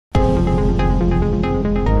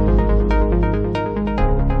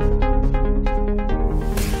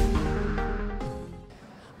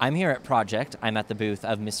I'm here at Project. I'm at the booth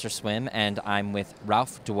of Mr. Swim, and I'm with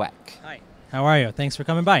Ralph Dweck. Hi. How are you? Thanks for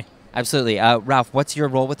coming by. Absolutely. Ralph, what's your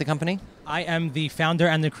role with the company? I am the founder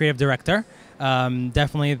and the creative director.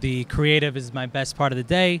 Definitely the creative is my best part of the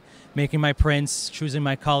day. Making my prints, choosing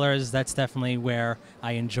my colors, that's definitely where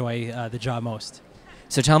I enjoy the job most.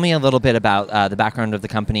 So tell me a little bit about the background of the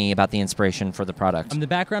company, about the inspiration for the product. The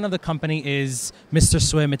background of the company is Mr.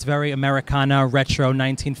 Swim. It's very Americana, retro,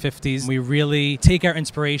 1950s. We really take our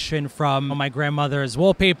inspiration from my grandmother's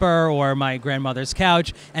wallpaper or my grandmother's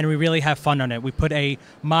couch, and we really have fun on it. We put a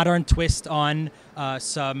modern twist on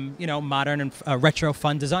some, modern and retro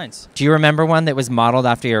fun designs. Do you remember one that was modeled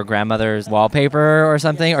after your grandmother's wallpaper or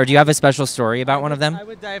something? Yes. Or do you have a special story about one of them? I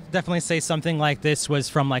would definitely say something like this was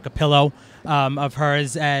from like a pillow of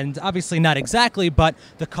hers, and obviously not exactly, but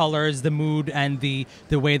the colors, the mood, and the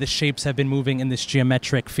way the shapes have been moving in this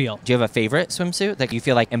geometric feel. Do you have a favorite swimsuit that you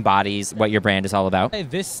feel like embodies what your brand is all about?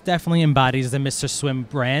 This definitely embodies the Mr. Swim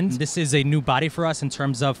brand. This is a new body for us in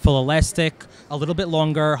terms of full elastic, a little bit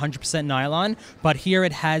longer, 100% nylon, but here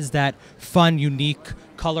it has that fun, unique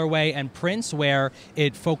colorway and prints where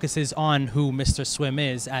it focuses on who Mr. Swim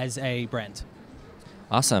is as a brand.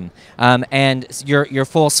 Awesome. And your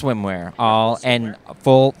full swimwear,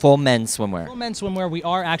 full men's swimwear. Full men's swimwear. We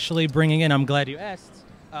are actually bringing in, I'm glad you asked,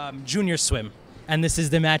 junior swim. And this is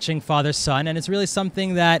the matching father-son, and it's really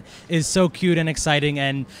something that is so cute and exciting.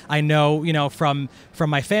 And I know, from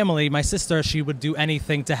my family, my sister, she would do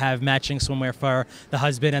anything to have matching swimwear for the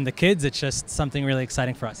husband and the kids. It's just something really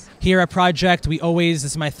exciting for us. Here at Project, this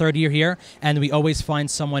is my third year here, and we always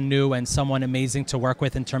find someone new and someone amazing to work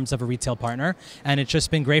with in terms of a retail partner. And it's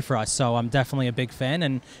just been great for us. So I'm definitely a big fan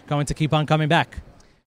and going to keep on coming back.